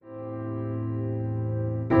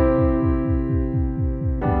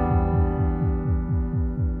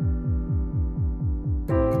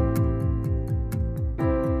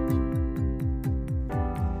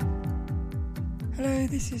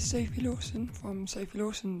Sophie Lawson from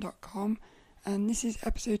sophielawson.com, and this is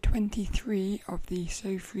episode 23 of the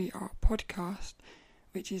So Free Art podcast,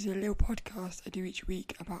 which is a little podcast I do each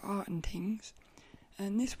week about art and things.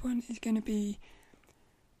 And this one is going to be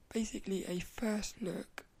basically a first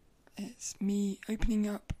look. It's me opening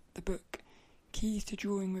up the book Keys to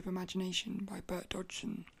Drawing with Imagination by Bert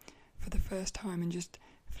Dodson for the first time and just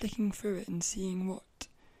flicking through it and seeing what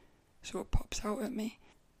sort of pops out at me.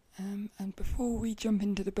 And before we jump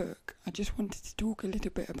into the book, I just wanted to talk a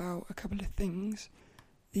little bit about a couple of things.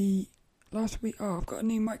 Last week, I've got a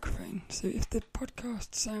new microphone, so if the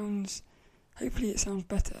podcast hopefully it sounds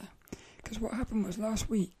better. Because what happened was last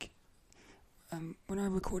week, when I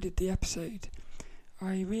recorded the episode,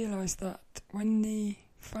 I realised that when the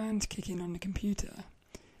fans kick in on the computer,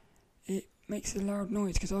 it makes a loud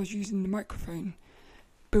noise because I was using the microphone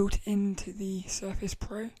built into the Surface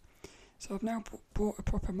Pro. So I've now bought a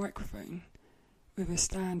proper microphone with a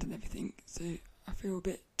stand and everything, so I feel a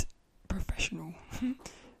bit professional.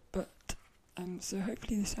 But so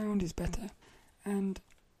hopefully the sound is better. And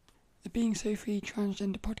the Being So Free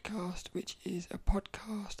Transgender podcast, which is a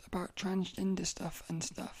podcast about transgender stuff,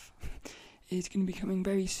 is going to be coming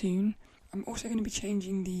very soon. I'm also going to be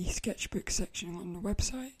changing the sketchbook section on the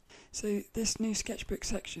website. So this new sketchbook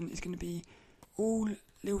section is going to be all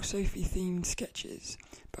Little Sophie themed sketches,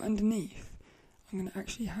 but underneath I'm going to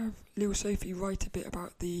actually have Little Sophie write a bit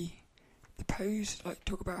about the pose, like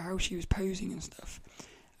talk about how she was posing and stuff.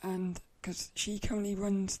 And because she currently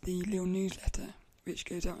runs the Little newsletter, which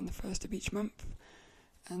goes out on the 1st of each month,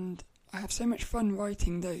 and I have so much fun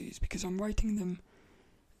writing those because I'm writing them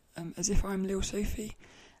as if I'm Little Sophie,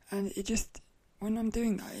 and it just, when I'm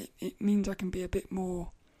doing that, it means I can be a bit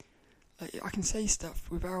more, like, I can say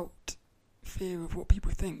stuff without fear of what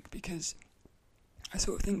people think, because I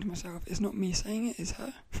sort of think to myself, it's not me saying it, it's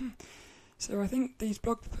her. So I think these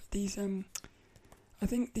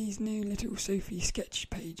new Little Sophie sketch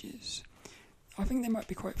pages, I think they might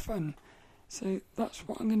be quite fun. So that's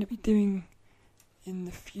what I'm going to be doing in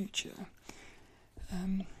the future.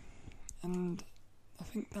 And I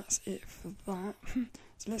think that's it for that.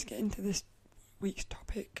 So let's get into this week's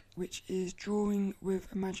topic, which is drawing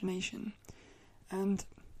with imagination. And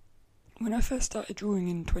when I first started drawing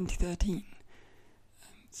in 2013,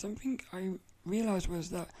 something I realised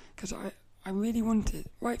was that, because I really wanted,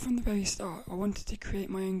 right from the very start, I wanted to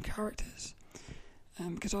create my own characters.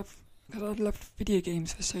 Because I'd loved video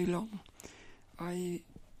games for so long, I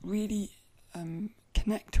really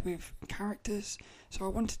connect with characters, so I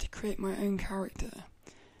wanted to create my own character.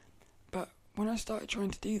 But when I started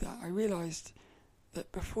trying to do that, I realised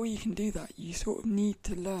that before you can do that, you sort of need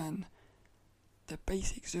to learn the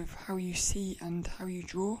basics of how you see and how you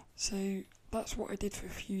draw. So that's what I did for a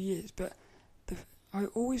few years, but I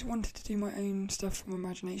always wanted to do my own stuff from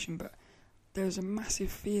imagination, but there was a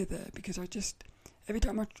massive fear there, because every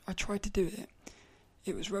time I tried to do it,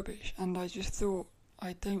 it was rubbish, and I just thought,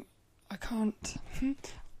 I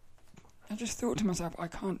just thought to myself, I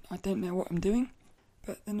don't know what I'm doing.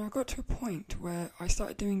 But then I got to a point where I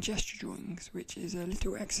started doing gesture drawings, which is a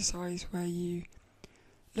little exercise where you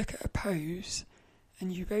look at a pose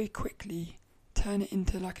and you very quickly turn it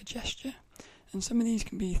into like a gesture. And some of these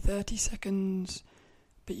can be 30 seconds,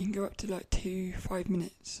 but you can go up to like 5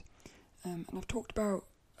 minutes. And I've talked about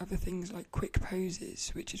other things like Quick Poses,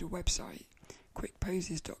 which is a website,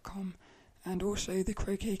 quickposes.com, and also the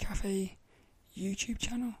Croquet Cafe YouTube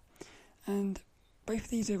channel. And both of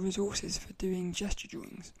these are resources for doing gesture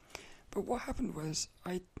drawings. But what happened was,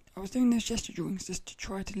 I was doing those gesture drawings just to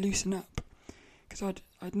try to loosen up, because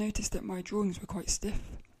I'd noticed that my drawings were quite stiff,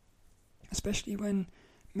 especially when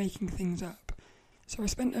making things up. So I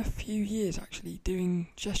spent a few years actually doing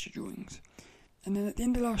gesture drawings. And then at the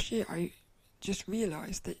end of last year, I just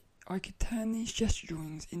realised that I could turn these gesture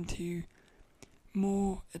drawings into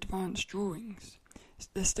more advanced drawings.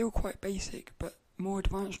 They're still quite basic, but more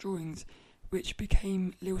advanced drawings, which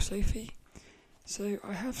became Little Sophie. So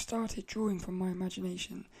I have started drawing from my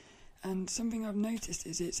imagination, and something I've noticed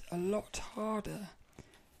is it's a lot harder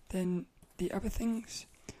than the other things.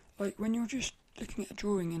 Like when you're just looking at a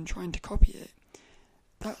drawing and trying to copy it,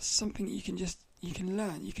 that's something you can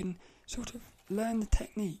learn. You can sort of learn the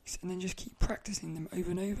techniques and then just keep practicing them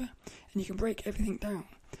over and over, and you can break everything down.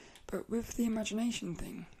 But with the imagination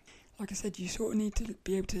thing, like I said, you sort of need to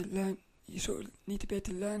be able to learn. You sort of need to be able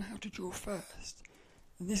to learn how to draw first.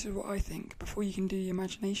 This is what I think, before you can do the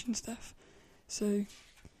imagination stuff. So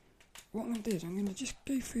what I'm going to do is I'm going to just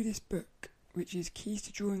go through this book, which is Keys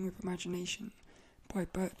to Drawing with Imagination by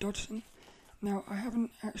Bert Dodson. Now, I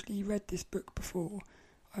haven't actually read this book before.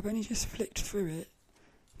 I've only just flicked through it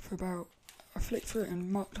for about I flicked through it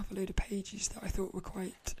and marked off a load of pages that I thought were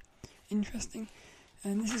quite interesting.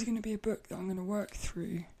 And this is going to be a book that I'm going to work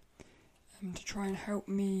through to try and help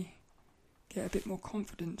me get a bit more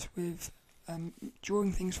confidence with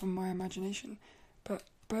drawing things from my imagination. But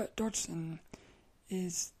Bert Dodson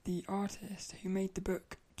is the artist who made the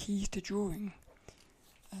book Keys to Drawing,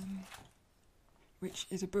 which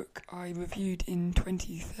is a book I reviewed in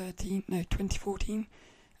 2014,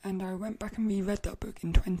 and I went back and reread that book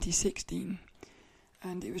in 2016,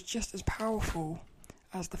 and it was just as powerful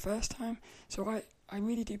as the first time. So I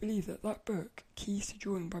really do believe that book, Keys to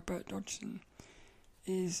Drawing by Bert Dodson,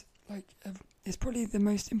 is it's probably the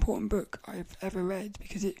most important book I've ever read,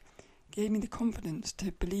 because it gave me the confidence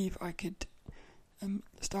to believe I could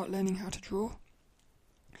start learning how to draw.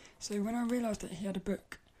 So when I realised that he had a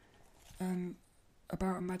book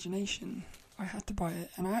about imagination, I had to buy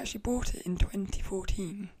it, and I actually bought it in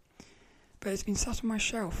 2014. But it's been sat on my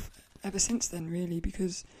shelf ever since then, really,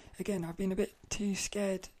 because again I've been a bit too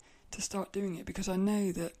scared to start doing it, because I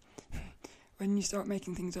know that when you start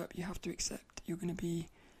making things up, you have to accept you're going to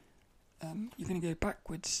go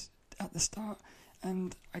backwards at the start,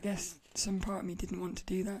 and I guess some part of me didn't want to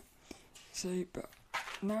do that. So, but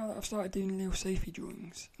now that I've started doing little Sophie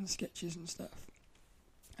drawings and sketches and stuff,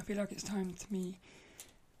 I feel like it's time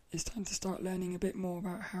to start learning a bit more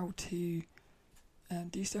about how to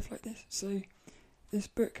do stuff like this. So this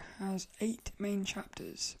book has 8 main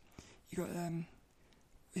chapters. You got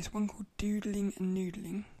this one called Doodling and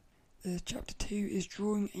Noodling. Chapter 2 is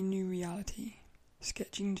Drawing a New Reality.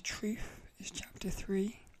 Sketching the Truth is chapter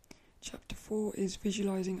 3. Chapter 4 is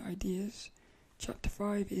Visualizing Ideas. Chapter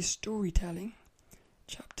 5 is Storytelling.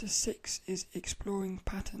 Chapter 6 is Exploring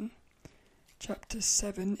Pattern. Chapter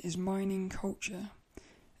 7 is Mining Culture.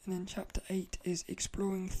 And then chapter 8 is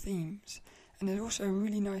Exploring Themes. And there's also a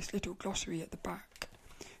really nice little glossary at the back,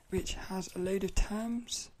 which has a load of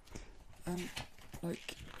terms,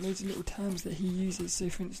 loads of little terms that he uses. So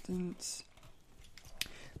for instance,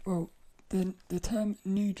 the term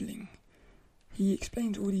noodling, he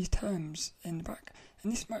explains all these terms in the back,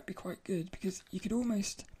 and this might be quite good, because you could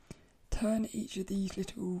almost turn each of these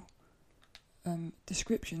little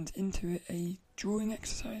descriptions into a drawing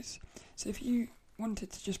exercise. So if you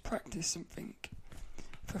wanted to just practice something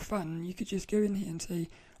for fun, you could just go in here and say,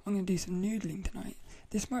 I'm going to do some noodling tonight.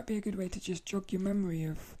 This might be a good way to just jog your memory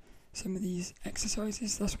of some of these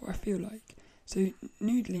exercises. That's what I feel like. So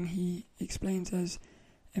noodling he explains as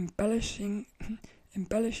embellishing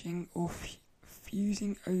or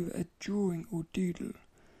fusing over a drawing or doodle,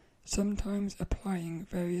 sometimes applying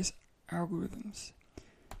various algorithms.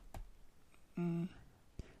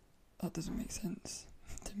 That doesn't make sense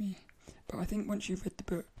to me, but I think once you've read the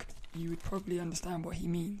book, you would probably understand what he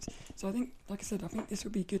means. So I think, like I said, I think this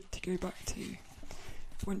would be good to go back to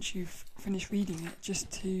once you've finished reading it,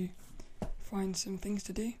 just to find some things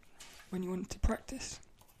to do when you want to practice.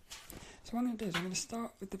 So what I'm going to do is I'm going to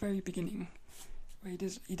start with the very beginning, where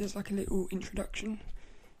he does like a little introduction,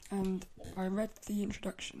 and I read the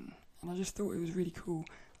introduction and I just thought it was really cool.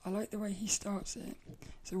 I like the way he starts it.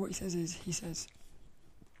 So what he says,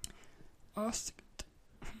 asked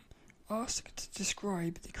to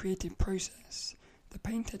describe the creative process, the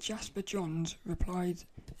painter Jasper Johns replied,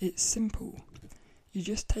 "It's simple. You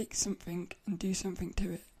just take something and do something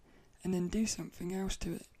to it, and then do something else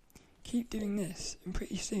to it. Keep doing this, and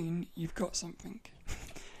pretty soon you've got something."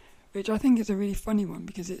 Which I think is a really funny one,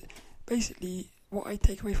 because it basically, what I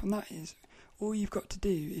take away from that is, all you've got to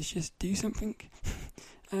do is just do something.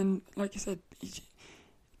 And like I said,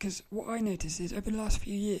 because what I noticed is over the last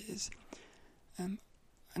few years,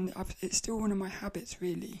 it's still one of my habits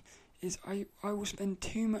really, is I will spend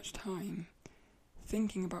too much time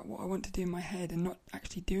thinking about what I want to do in my head and not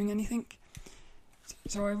actually doing anything.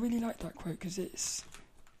 So I really like that quote, because it's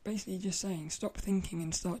basically just saying stop thinking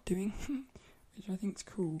and start doing, which I think is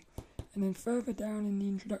cool. And then further down in the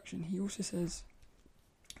introduction, he also says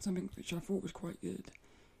something which I thought was quite good,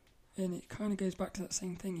 and it kind of goes back to that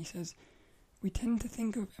same thing. He says, "We tend to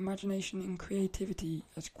think of imagination and creativity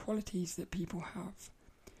as qualities that people have,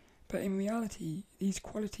 but in reality, these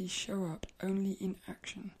qualities show up only in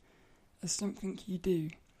action, as something you do.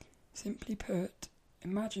 Simply put,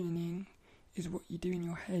 imagining is what you do in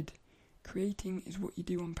your head, creating is what you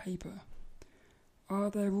do on paper. Are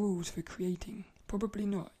there rules for creating? Probably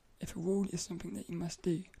not, if a rule is something that you must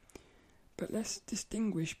do. But let's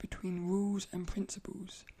distinguish between rules and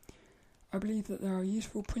principles. I believe that there are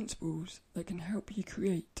useful principles that can help you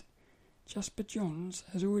create. Jasper Johns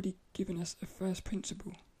has already given us a first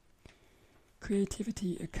principle.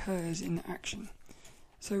 Creativity occurs in action."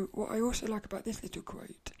 So what I also like about this little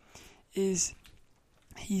quote is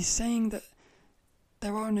he's saying that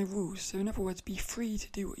there are no rules. So in other words, be free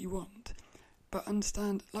to do what you want, but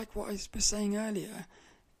understand, like what I was saying earlier,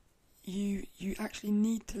 you actually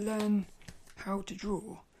need to learn how to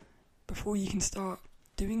draw before you can start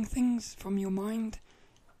doing things from your mind,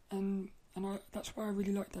 and that's why I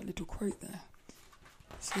really like that little quote there.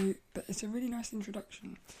 So, but it's a really nice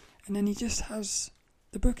introduction, and then he just has,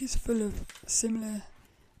 the book is full of similar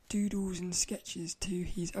doodles and sketches to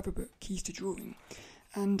his other book, Keys to Drawing,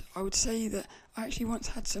 and I would say that I actually once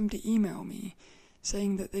had somebody email me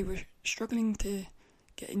saying that they were struggling to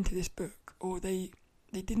get into this book, or they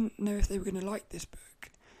didn't know if they were going to like this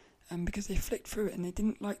book, because they flicked through it and they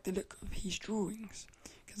didn't like the look of his drawings,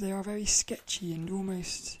 because they are very sketchy and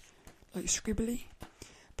almost like scribbly.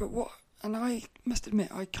 And I must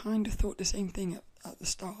admit, I kind of thought the same thing at the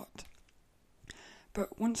start.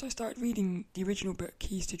 But once I started reading the original book,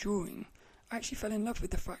 Keys to Drawing, I actually fell in love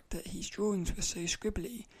with the fact that his drawings were so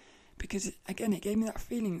scribbly, because, it gave me that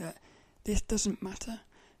feeling that this doesn't matter.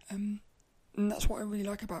 And that's what I really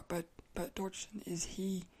like about Bert Dodson, is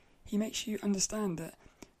he makes you understand that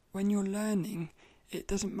when you're learning, it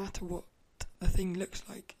doesn't matter what the thing looks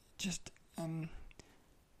like. Just,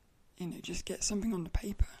 just get something on the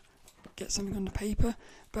paper.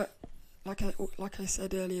 But like I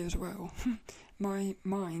said earlier as well, my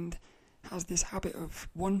mind has this habit of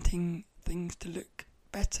wanting things to look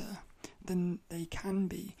better than they can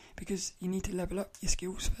be, because you need to level up your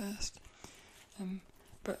skills first.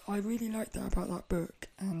 But I really like that about that book,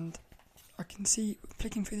 and I can see,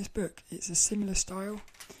 flicking through this book, it's a similar style,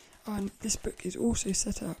 and this book is also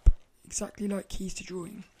set up exactly like Keys to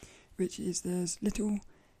Drawing, which is there's little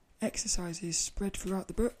exercises spread throughout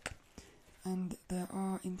the book, and there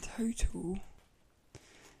are in total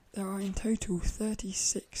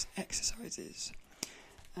 36 exercises,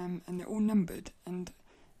 and they're all numbered, and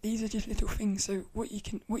these are just little things. So what you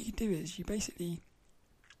do is you basically,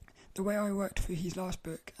 the way I worked through his last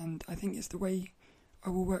book, and I think it's the way I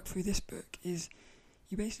will work through this book, is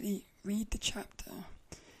you basically read the chapter,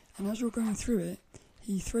 and as you're going through it,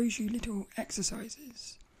 he throws you little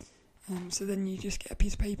exercises. So then you just get a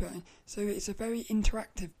piece of paper. So it's a very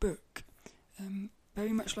interactive book,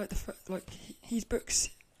 very much like his books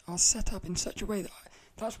are set up in such a way that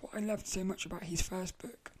that's what I loved so much about his first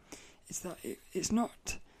book. Is that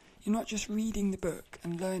you're not just reading the book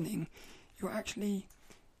and learning.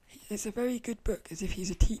 It's a very good book, as if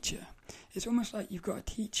he's a teacher. It's almost like you've got a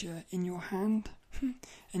teacher in your hand,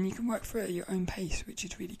 and you can work through it at your own pace, which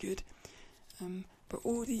is really good. But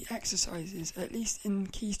all the exercises, at least in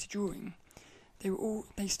Keys to Drawing,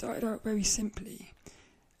 they started out very simply,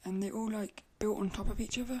 and they all built on top of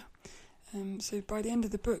each other. So by the end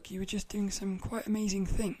of the book, you were just doing some quite amazing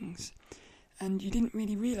things, and you didn't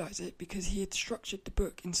really realise it, because he had structured the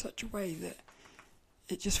book in such a way that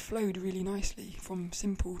it just flowed really nicely from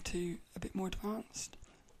simple to a bit more advanced.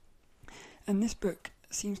 And this book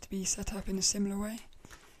seems to be set up in a similar way.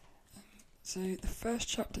 So the first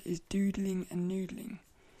chapter is doodling and noodling,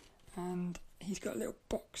 and he's got a little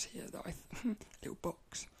box here that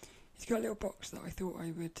He's got a little box that I thought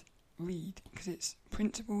I would read, because it's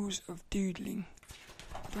Principles of Doodling.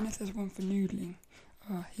 I don't know if there's one for noodling.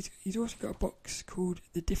 He's also got a box called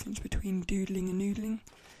The Difference Between Doodling and Noodling.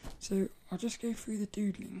 So I'll just go through the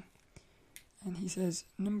doodling. And he says,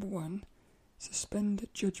 number 1, suspend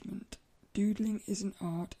judgment. Doodling isn't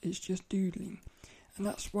art, it's just doodling. And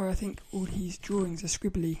that's why I think all his drawings are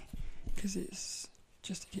scribbly, because it's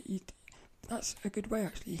just, that's a good way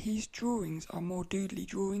actually. His drawings are more doodly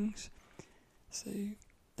drawings. So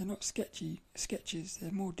they're not sketches,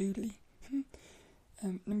 they're more doodly.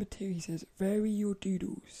 Number 2, he says, vary your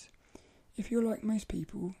doodles. If you're like most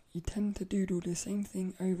people, you tend to doodle the same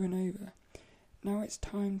thing over and over. Now it's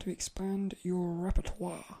time to expand your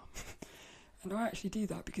repertoire. And I actually do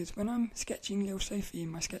that, because when I'm sketching little Sophie in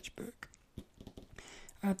my sketchbook,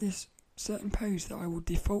 I have this certain pose that I will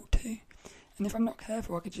default to, and if I'm not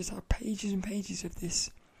careful, I could just have pages and pages of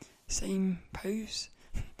this same pose.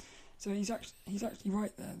 So he's actually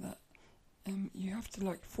right there, that you have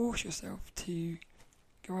to force yourself to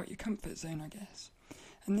go out your comfort zone, I guess.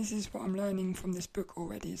 And this is what I'm learning from this book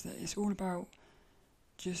already, is that it's all about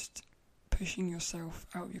just pushing yourself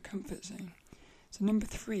out of your comfort zone. So number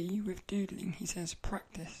 3, with doodling, he says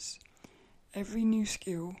practice. Every new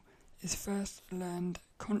skill is first learned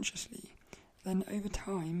consciously, then over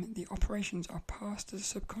time the operations are passed to the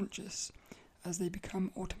subconscious as they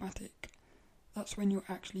become automatic. That's when you're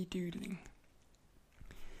actually doodling.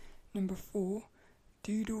 Number 4,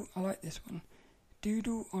 doodle, I like this one,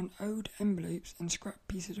 doodle on old envelopes and scrap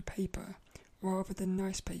pieces of paper rather than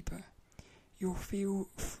nice paper. You'll feel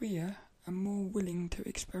freer and more willing to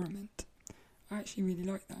experiment. I actually really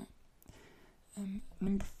like that.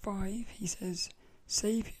 Number 5, he says,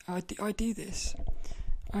 I do this.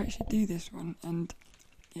 I actually do this one, and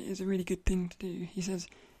it is a really good thing to do. He says,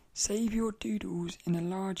 save your doodles in a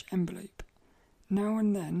large envelope. Now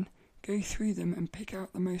and then, go through them and pick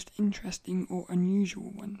out the most interesting or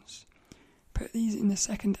unusual ones. Put these in a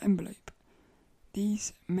second envelope.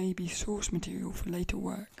 These may be source material for later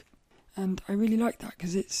work. And I really like that,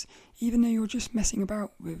 because it's, even though you're just messing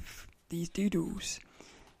about with these doodles,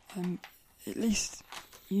 at least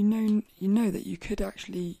you know that you could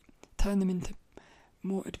actually turn them into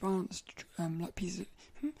more advanced like pieces of,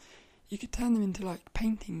 you could turn them into like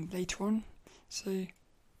painting later on. So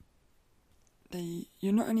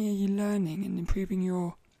you're not only are you learning and improving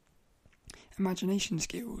your imagination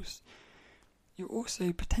skills, you're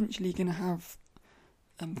also potentially going to have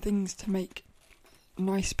things to make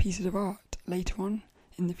nice pieces of art later on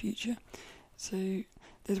in the future. So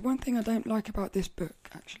there's one thing I don't like about this book,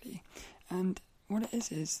 actually, and what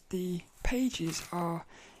it is the pages are,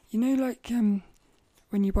 like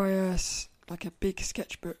when you buy a big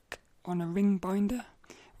sketchbook on a ring binder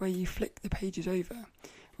where you flick the pages over.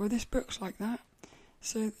 Well, this book's like that.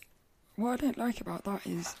 So what I don't like about that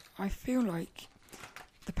is I feel like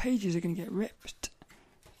the pages are going to get ripped.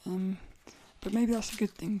 But maybe that's a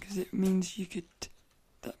good thing, because it means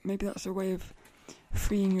maybe that's a way of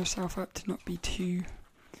freeing yourself up to not be too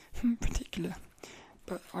particular.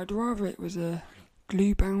 But I'd rather it was a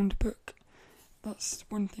glue-bound book. That's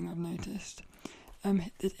one thing I've noticed.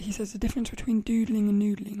 He says the difference between doodling and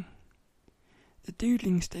noodling. The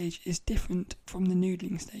doodling stage is different from the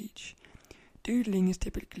noodling stage. Doodling is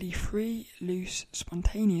typically free, loose,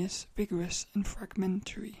 spontaneous, vigorous, and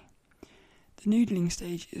fragmentary. The noodling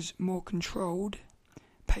stage is more controlled,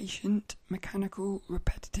 patient, mechanical,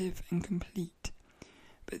 repetitive, and complete.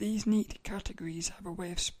 But these neat categories have a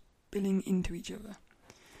way of spilling into each other.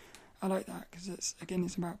 I like that, because it's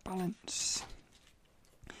about balance.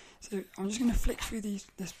 So I'm just going to flick through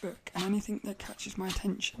this book, and anything that catches my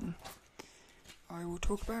attention I will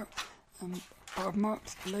talk about. But I've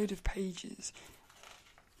marked a load of pages,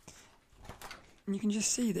 and you can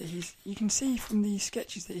just see that you can see from these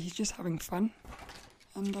sketches that he's just having fun,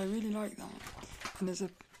 and I really like that. And there's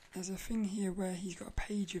a thing here where he's got a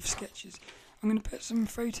page of sketches. I'm going to put some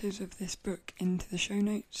photos of this book into the show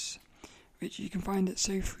notes, which you can find at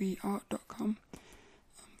sofreeart.com.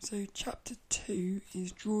 So chapter 2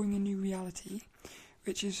 is Drawing a New Reality,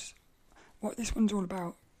 which is what this one's all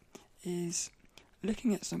about, is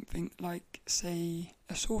looking at something like, say,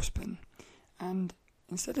 a saucepan, and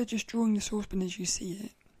instead of just drawing the saucepan as you see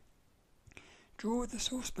it, draw the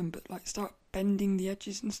saucepan but start bending the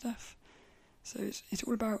edges and stuff. So it's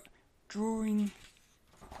all about drawing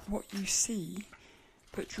what you see,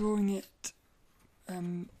 but drawing it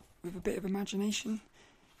with a bit of imagination.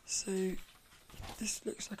 So this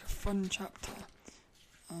looks like a fun chapter,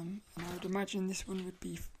 and I would imagine this one would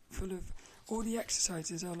be full of, all the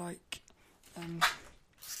exercises are like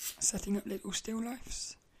setting up little still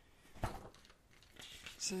lifes.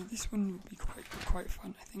 So this one would be quite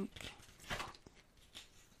fun, I think.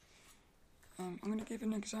 I'm going to give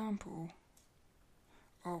an example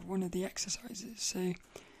of one of the exercises. So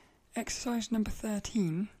exercise number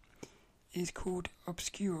 13 is called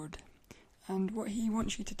Obscured, and what he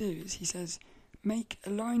wants you to do is, he says, make a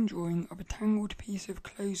line drawing of a tangled piece of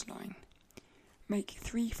clothesline. Make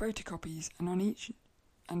 3 photocopies,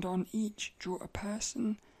 and on each draw a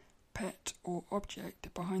person, pet or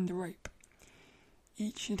object behind the rope.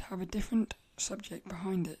 Each should have a different subject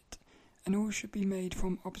behind it, and all should be made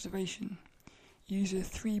from observation. Use a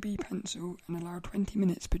 3B pencil and allow 20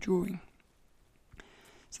 minutes per drawing.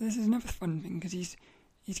 So this is another fun thing, because he's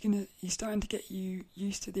starting to get you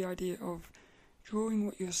used to the idea of drawing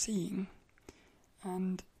what you're seeing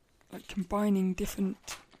and combining different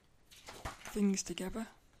things together,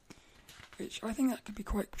 which I think that could be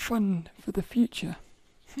quite fun for the future.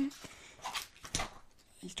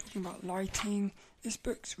 He's talking about lighting. This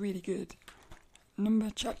book's really good.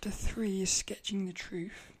 Chapter 3 is Sketching the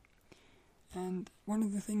Truth, and one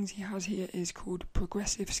of the things he has here is called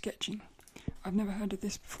progressive sketching. I've never heard of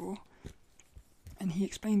this before, and he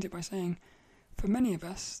explains it by saying, for many of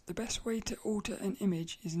us, the best way to alter an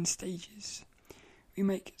image is in stages. We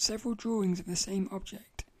make several drawings of the same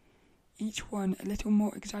object, each one a little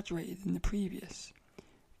more exaggerated than the previous.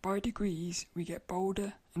 By degrees, we get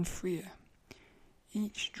bolder and freer.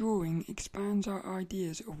 Each drawing expands our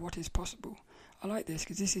ideas of what is possible. I like this,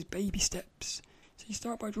 because this is baby steps. So you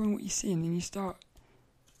start by drawing what you see, and then you start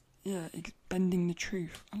bending the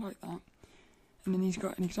truth. I like that. And then he's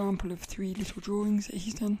got an example of 3 little drawings that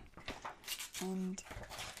he's done. And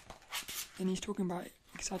Then he's talking about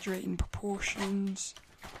exaggerating proportions.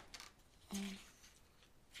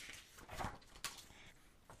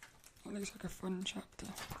 That looks like a fun chapter.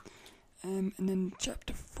 And then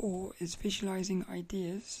chapter 4 is visualizing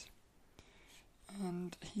ideas.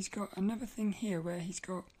 And he's got another thing here where he's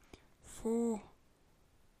got 4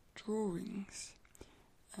 drawings.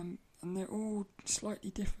 And they're all slightly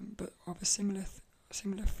different but of a similar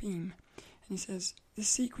theme. And he says, this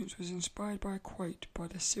sequence was inspired by a quote by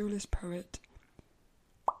the surrealist poet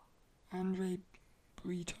Andre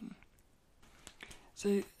Breton.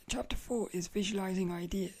 So chapter 4 is visualizing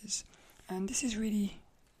ideas, and this is really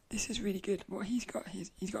good. What he's got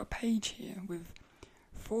a page here with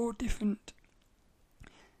 4 different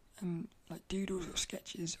like doodles or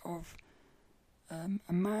sketches of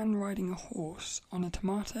a man riding a horse on a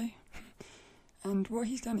tomato. And what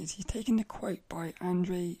he's done is he's taken the quote by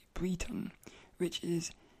Andre Breton, which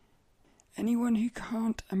is, anyone who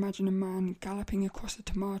can't imagine a man galloping across a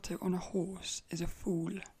tomato on a horse is a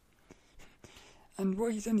fool. And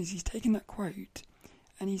what he's done is he's taken that quote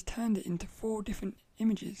and he's turned it into 4 different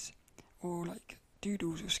images, or like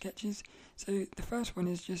doodles or sketches. So the first one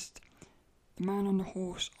is just the man on the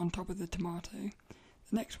horse on top of the tomato.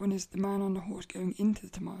 The next one is the man on the horse going into the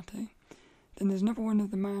tomato. Then there's another one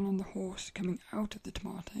of the man on the horse coming out of the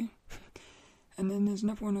tomato. And then there's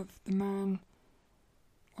another one of the man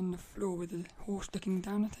on the floor with the horse looking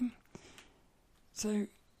down at him. So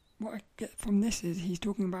what I get from this is he's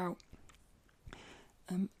talking about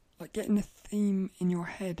like getting a theme in your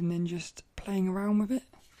head and then just playing around with it.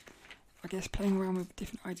 I guess playing around with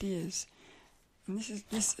different ideas. And this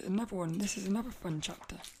is another one. This is another fun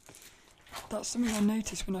chapter. That's something I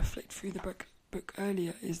noticed when I flicked through the book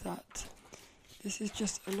earlier, is that this is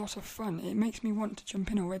just a lot of fun. It makes me want to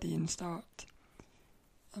jump in already and start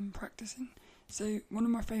practicing. So one of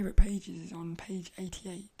my favourite pages is on page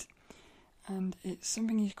 88, and it's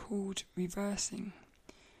something he's called reversing.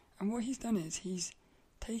 And what he's done is he's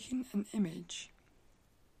taken an image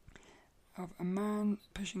of a man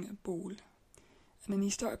pushing a ball, and then he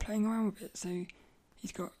started playing around with it. So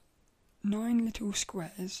he's got 9 little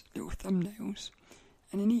squares, little thumbnails,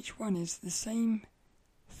 and in each one is the same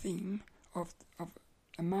theme of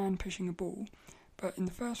a man pushing a ball, but in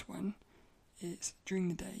the first one it's during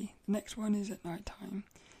the day, the next one is at night time,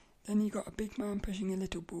 then you got a big man pushing a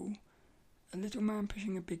little ball, a little man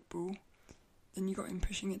pushing a big ball, then you got him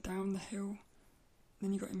pushing it down the hill,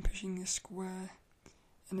 then you got him pushing a square,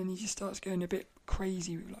 and then he just starts going a bit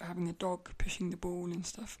crazy with like having a dog pushing the ball and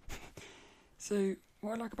stuff. So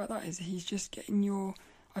what I like about that is he's just getting your,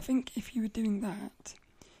 I think if you were doing that,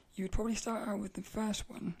 you would probably start out with the first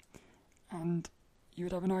one and you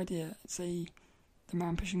would have an idea, say the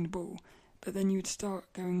man pushing the ball, but then you would start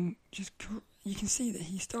going, you can see that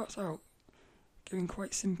he starts out going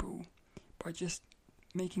quite simple by just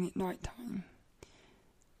making it night time,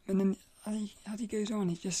 and then as he goes on,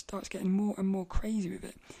 he just starts getting more and more crazy with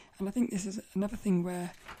it. And I think this is another thing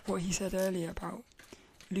where what he said earlier about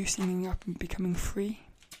loosening up and becoming free.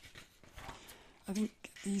 I think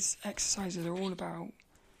these exercises are all about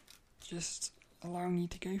just allowing you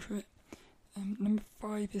to go for it. Number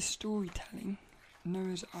 5 is storytelling.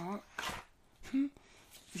 Noah's Ark.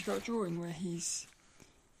 He's got a drawing where he's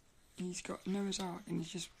got Noah's Ark and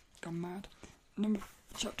he's just gone mad.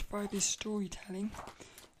 Chapter 5 is storytelling,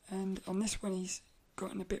 and on this one he's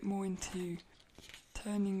gotten a bit more into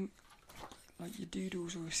turning like your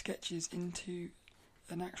doodles or sketches into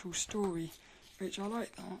an actual story, which I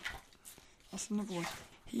like that. That's another one.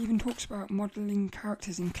 He even talks about modelling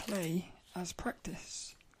characters in clay as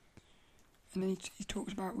practice. And then he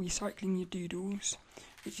talks about recycling your doodles,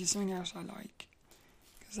 which is something else I like,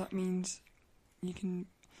 because that means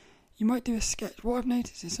you might do a sketch. What I've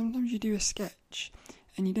noticed is sometimes you do a sketch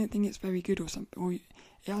and you don't think it's very good or something, or it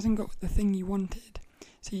hasn't got the thing you wanted,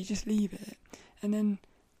 so you just leave it. And then,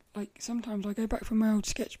 like, sometimes I go back from my old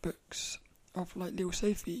sketchbooks of like Little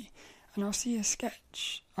Sophie, and I'll see a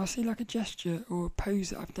sketch, I'll see like a gesture or a pose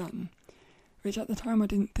that I've done, which at the time I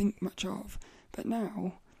didn't think much of, but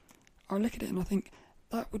now I'll look at it and I think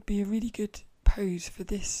that would be a really good pose for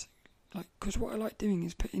this, like, because what I like doing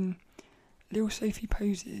is putting Little Sophie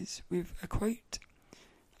poses with a quote,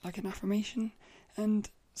 like an affirmation, and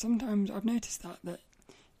sometimes I've noticed that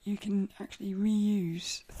you can actually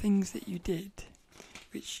reuse things that you did,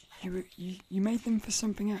 which you made them for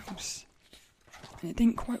something else, and it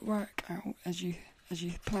didn't quite work out as you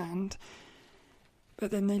planned,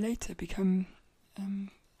 but then they later become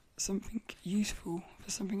something useful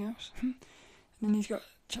for something else. And then he's got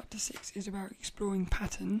chapter 6 is about exploring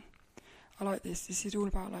pattern. I like this. This is all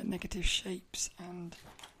about like negative shapes and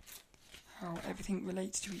how everything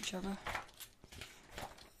relates to each other.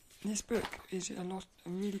 this book is a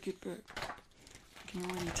really good book. I can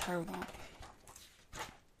already tell that.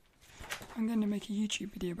 I'm going to make a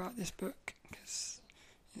YouTube video about this book because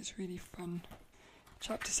it's really fun.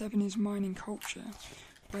 Chapter 7 is Mining Culture,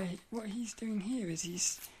 where what he's doing here is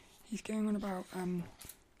he's going on about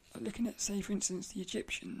looking at, say for instance, the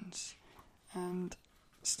Egyptians, and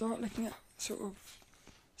start looking at sort of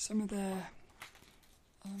some of their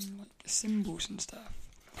like symbols and stuff,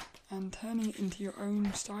 and turning it into your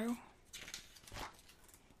own style.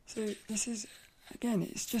 So this is, again,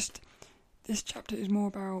 it's just, this chapter is more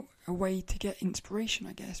about a way to get inspiration,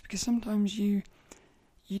 I guess, because sometimes you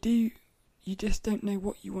just don't know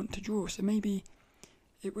what you want to draw. So maybe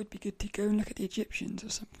it would be good to go and look at the Egyptians or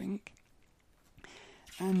something,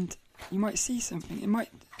 and you might see something, it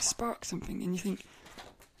might spark something, and you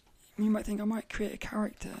might think I might create a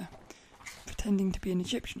character pretending to be an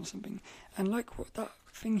Egyptian or something. And like what that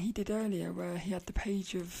thing he did earlier where he had the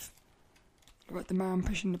page of about the man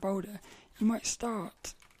pushing the boulder, you might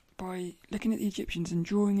start by looking at the Egyptians and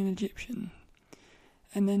drawing an Egyptian,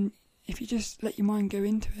 and then if you just let your mind go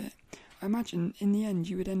into it, I imagine in the end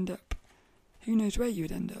you would end up, who knows where you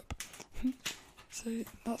would end up. So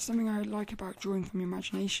that's something I like about drawing from your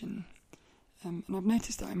imagination, and I've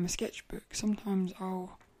noticed that in my sketchbook sometimes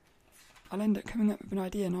I'll end up coming up with an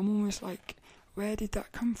idea and I'm almost like, where did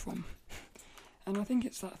that come from? And I think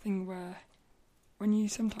it's that thing where when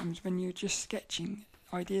you're just sketching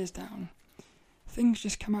ideas down, things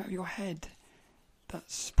just come out of your head.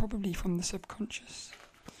 That's probably from the subconscious.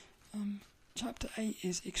 Chapter 8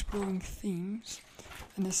 is Exploring Themes,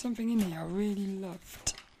 and there's something in here I really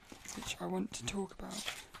loved, which I want to talk about.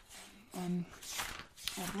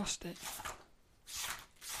 I've lost it.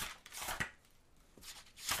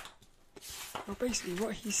 Well, basically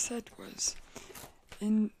what he said was,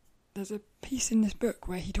 there's a piece in this book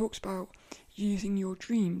where he talks about using your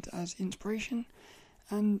dreams as inspiration,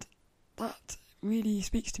 and that really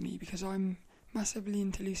speaks to me because I'm massively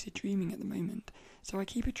into lucid dreaming at the moment. So I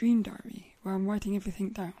keep a dream diary where I'm writing everything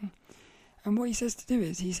down, and what he says to do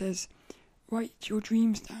is, he says, write your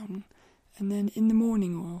dreams down, and then in the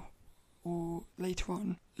morning or later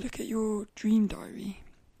on, look at your dream diary,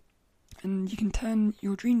 and you can turn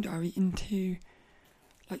your dream diary into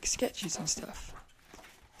like sketches and stuff.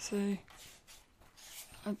 So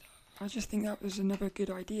I just think that was another good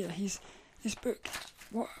idea. This book,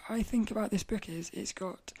 what I think about this book is, it's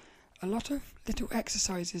got a lot of little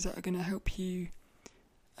exercises that are going to help you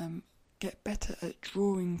get better at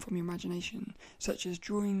drawing from your imagination, such as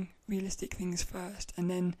drawing realistic things first and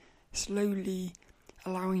then slowly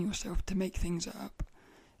allowing yourself to make things up.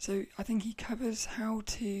 So I think he covers how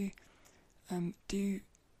to do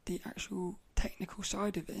the actual technical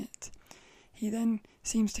side of it. He then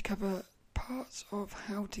seems to cover parts of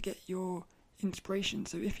how to get your inspiration.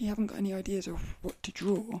 So if you haven't got any ideas of what to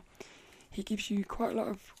draw, he gives you quite a lot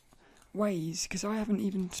of ways, because I haven't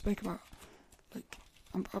even spoke about, like,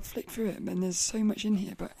 I've flicked through it and there's so much in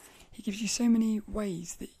here, but he gives you so many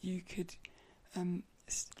ways that you could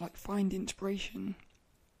like find inspiration.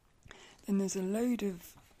 Then there's a load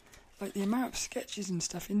of, like, the amount of sketches and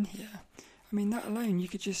stuff in here, I mean, that alone you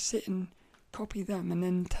could just sit and copy them and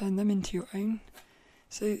then turn them into your own.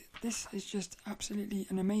 So this is just absolutely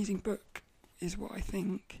an amazing book, is what I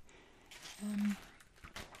think, and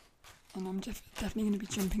I'm definitely going to be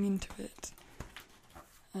jumping into it.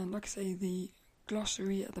 And like I say, the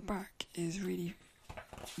glossary at the back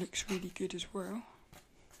looks really good as well.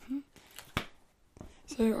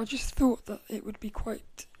 So I just thought that it would be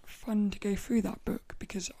quite fun to go through that book,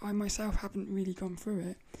 because I myself haven't really gone through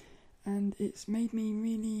it, and it's made me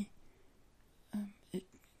really, it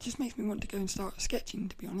just makes me want to go and start sketching,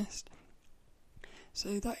 to be honest.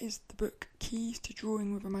 So that is the book Keys to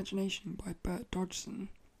Drawing with Imagination by Bert Dodson.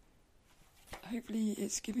 Hopefully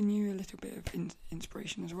it's given you a little bit of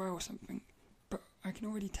inspiration as well or something, but I can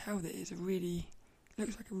already tell that it's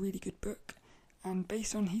looks like a really good book, and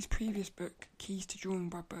based on his previous book Keys to Drawing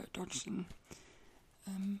by Bert Dodson,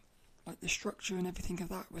 like the structure and everything of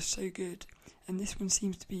that was so good, and this one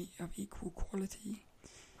seems to be of equal quality,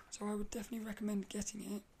 so I would definitely recommend getting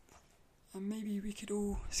it, and maybe we could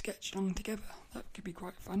all sketch along together. That could be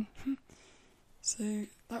quite fun. So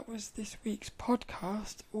that was this week's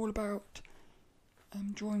podcast, all about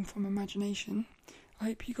drawing from imagination. I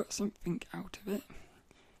hope you got something out of it.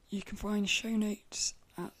 You can find show notes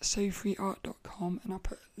at sofreeart.com, and I'll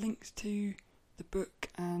put links to the book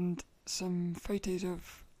and some photos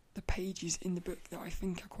of the pages in the book that I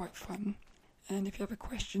think are quite fun. And if you have any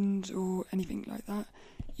questions or anything like that,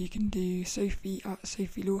 you can do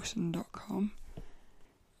sophie@sophielawson.com.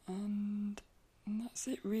 And that's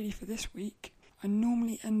it really for this week. I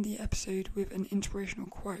normally end the episode with an inspirational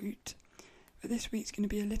quote, but this week's going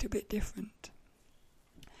to be a little bit different.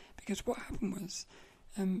 Because what happened was,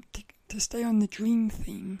 to stay on the dream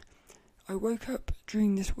theme, I woke up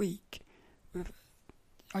during this week with,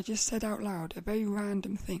 I just said out loud a very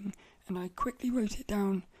random thing, and I quickly wrote it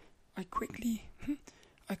down. I quickly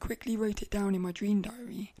wrote it down in my dream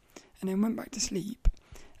diary, and then went back to sleep.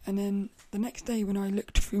 And then the next day when I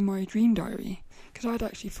looked through my dream diary, because I'd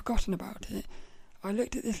actually forgotten about it, I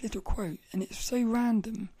looked at this little quote, and it's so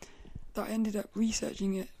random that I ended up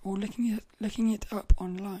researching it or looking it up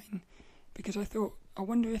online, because I thought, I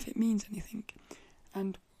wonder if it means anything.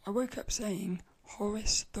 And I woke up saying,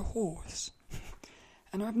 Horace the Horse.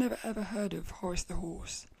 And I've never ever heard of Horace the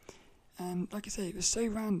Horse. And like I say, it was so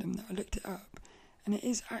random that I looked it up, and it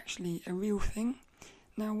is actually a real thing.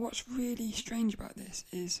 Now, what's really strange about this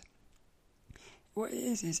is, what it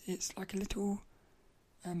is it's like a little,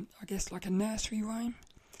 I guess like a nursery rhyme,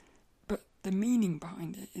 but the meaning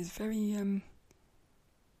behind it is very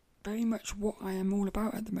much what I am all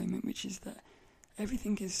about at the moment, which is that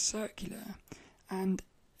everything is circular and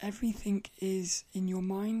everything is in your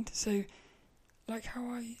mind. So, like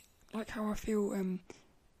how I feel.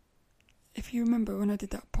 If you remember when I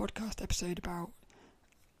did that podcast episode about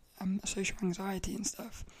social anxiety and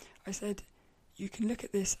stuff, I said you can look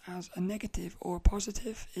at this as a negative or a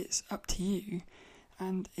positive. It's up to you,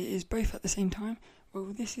 and it is both at the same time. Well,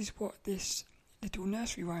 this is what this little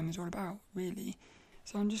nursery rhyme is all about, really.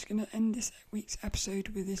 So I'm just going to end this week's episode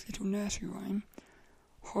with this little nursery rhyme.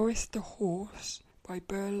 Horace the Horse by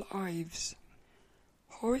Burl Ives.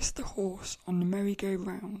 Horace the horse on the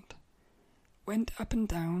merry-go-round went up and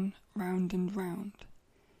down, round and round.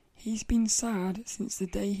 He's been sad since the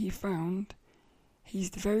day he found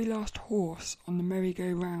he's the very last horse on the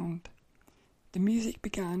merry-go-round. The music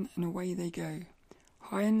began and away they go,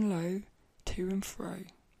 high and low, to and fro.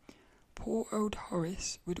 Poor old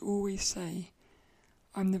Horace would always say,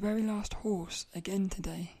 I'm the very last horse again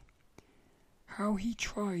today. How he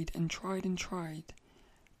tried and tried and tried,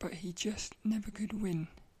 but he just never could win.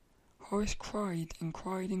 Horace cried and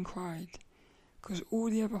cried and cried, 'cause all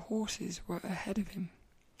the other horses were ahead of him.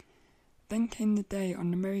 Then came the day on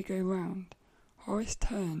the merry-go-round. Horace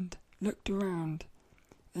turned, looked around,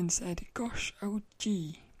 then said, Gosh, oh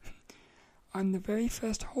gee, I'm the very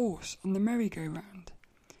first horse on the merry-go-round.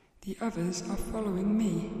 The others are following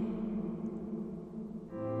me.